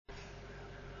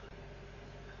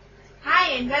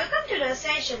and welcome to the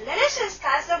session. Let us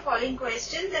discuss the following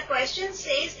question. The question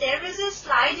says there is a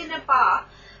slide in a park.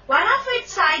 One of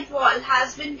its side wall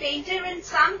has been painted in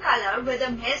some color with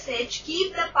a message,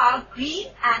 keep the park green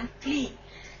and clean.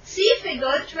 See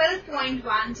figure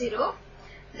 12.10.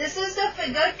 This is the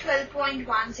figure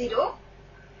 12.10.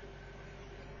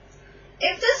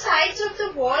 If the sides of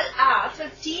the wall are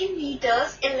 15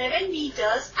 meters, 11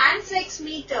 meters and 6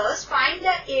 meters, find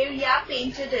the area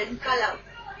painted in color.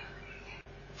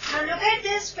 Now look at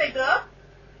this figure.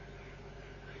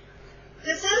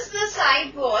 This is the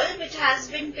side wall which has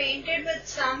been painted with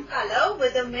some color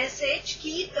with a message,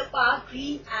 keep the park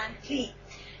green and clean.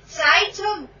 Sides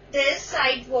of this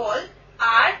side wall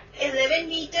are 11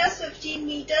 meters, 15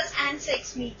 meters and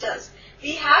 6 meters.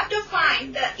 We have to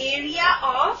find the area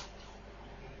of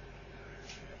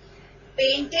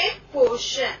painted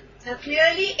portion. Now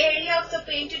clearly area of the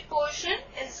painted portion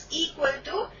is equal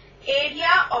to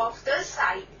area of the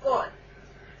side wall.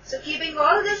 So keeping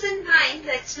all this in mind,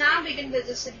 let's now begin with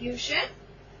the solution.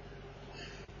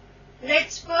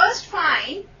 Let's first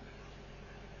find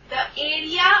the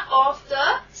area of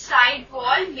the side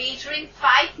wall measuring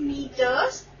 5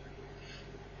 meters,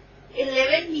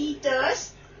 11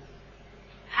 meters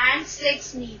and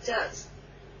 6 meters.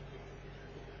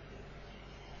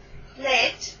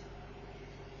 Let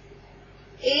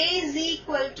A is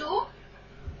equal to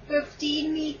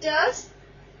 15 meters,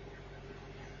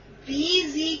 B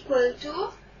is equal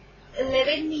to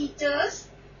 11 meters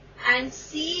and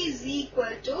C is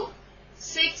equal to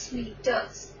 6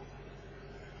 meters.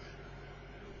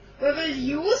 We will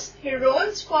use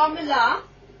Heron's formula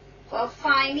for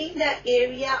finding the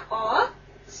area of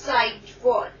side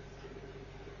wall.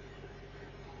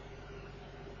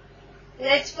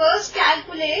 Let's first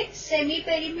calculate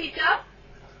semi-perimeter.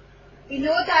 We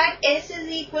know that S is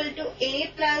equal to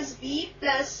A plus B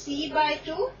plus C by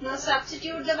 2. Now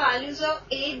substitute the values of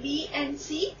A, B and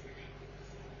C.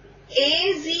 A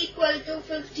is equal to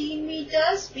 15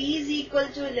 meters, B is equal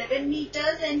to 11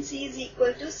 meters and C is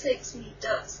equal to 6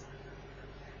 meters.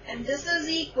 And this is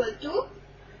equal to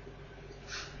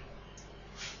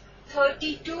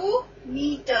 32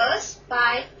 meters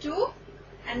by 2.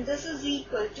 And this is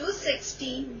equal to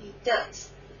 16 meters.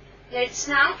 Let's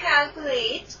now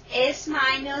calculate S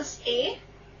minus A.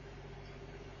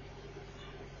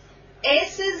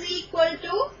 S is equal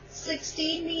to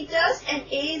 16 meters and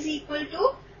A is equal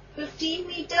to 15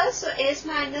 meters. So S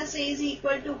minus A is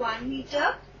equal to 1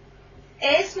 meter.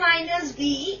 S minus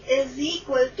B is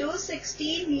equal to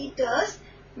 16 meters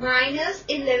minus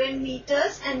 11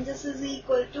 meters and this is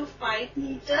equal to 5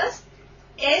 meters.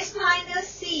 S minus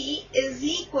C is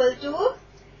equal to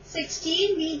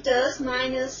 16 meters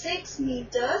minus 6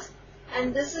 meters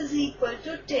and this is equal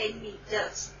to 10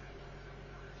 meters.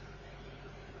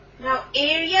 Now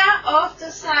area of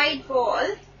the side wall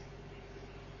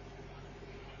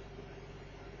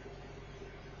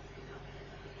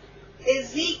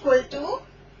is equal to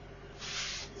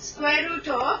square root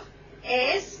of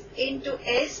S into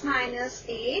S minus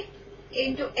A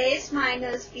into S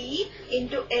minus B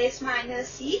into S minus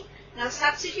C. Now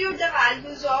substitute the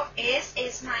values of S,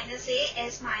 S minus A,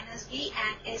 S minus B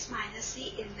and S minus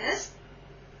C in this.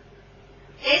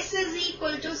 S is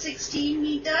equal to 16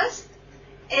 meters,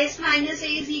 S minus A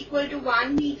is equal to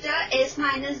 1 meter, S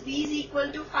minus B is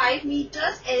equal to 5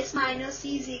 meters, S minus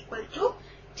C is equal to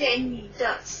 10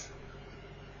 meters.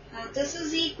 Now this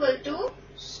is equal to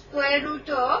square root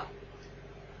of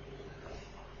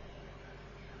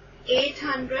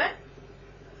 800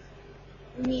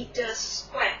 meters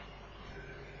square.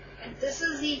 And this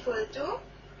is equal to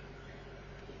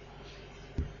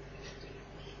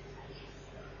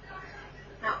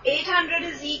now 800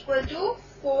 is equal to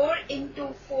 4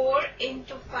 into 4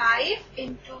 into 5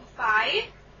 into 5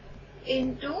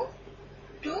 into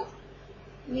 2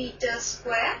 meters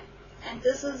square and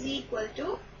this is equal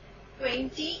to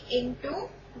 20 into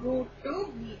root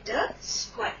 2 meter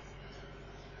square.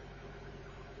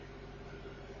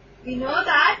 We know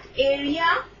that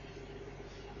area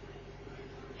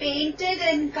painted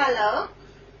in color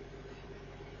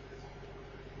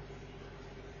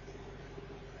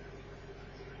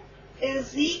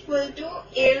is equal to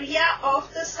area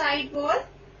of the side wall.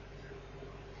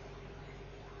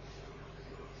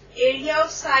 Area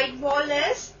of side wall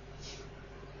is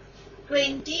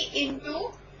 20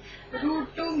 into root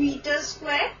 2 meters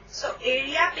square. So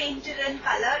area painted in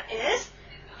color is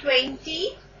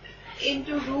 20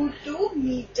 into root 2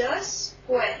 meters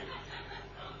square.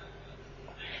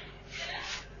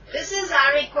 This is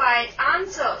our required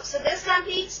answer. So this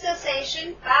completes the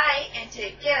session. Bye and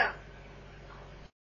take care.